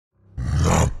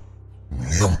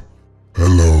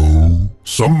Hello?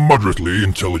 Some moderately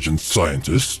intelligent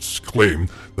scientists claim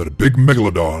that a big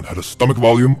megalodon had a stomach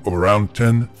volume of around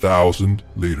 10,000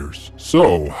 liters.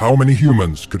 So, how many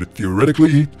humans could it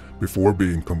theoretically eat before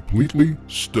being completely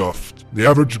stuffed? The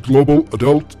average global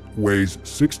adult weighs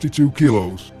 62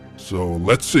 kilos, so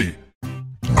let's see.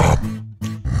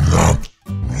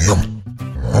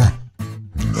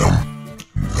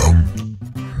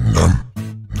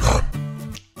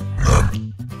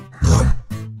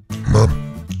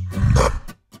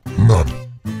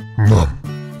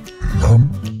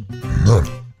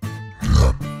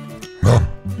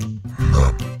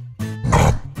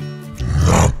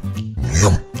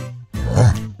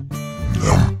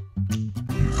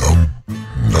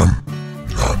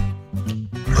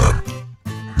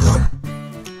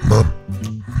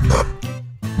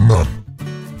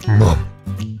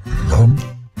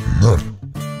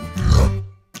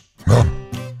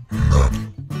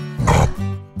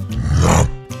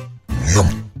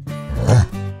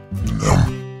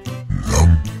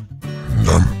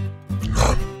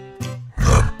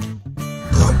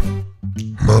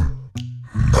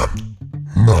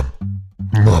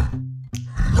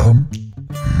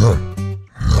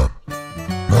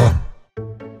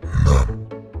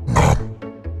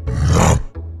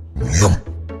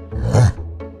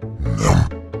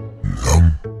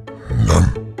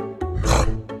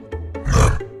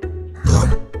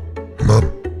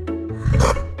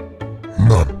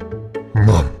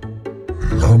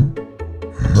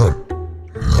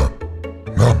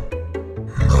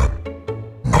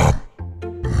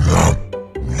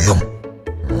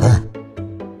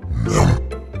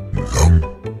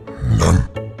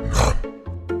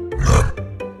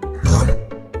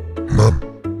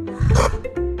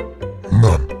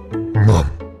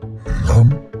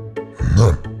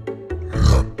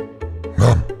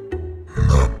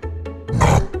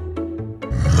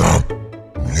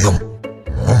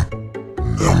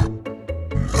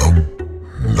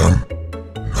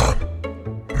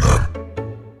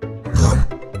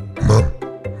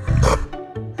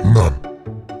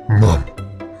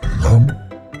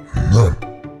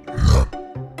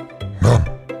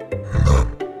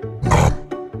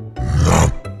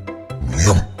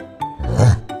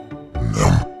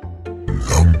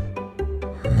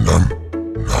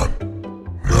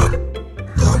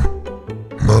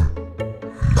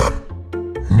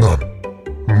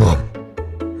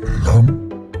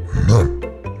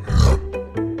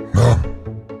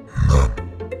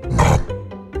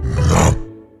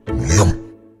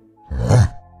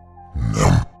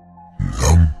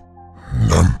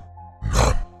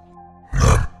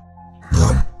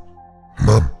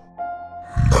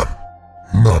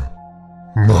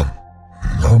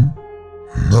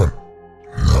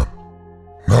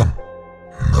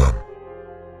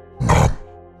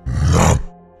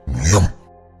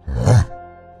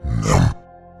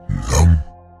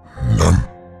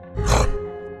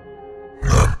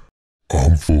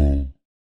 I'm full.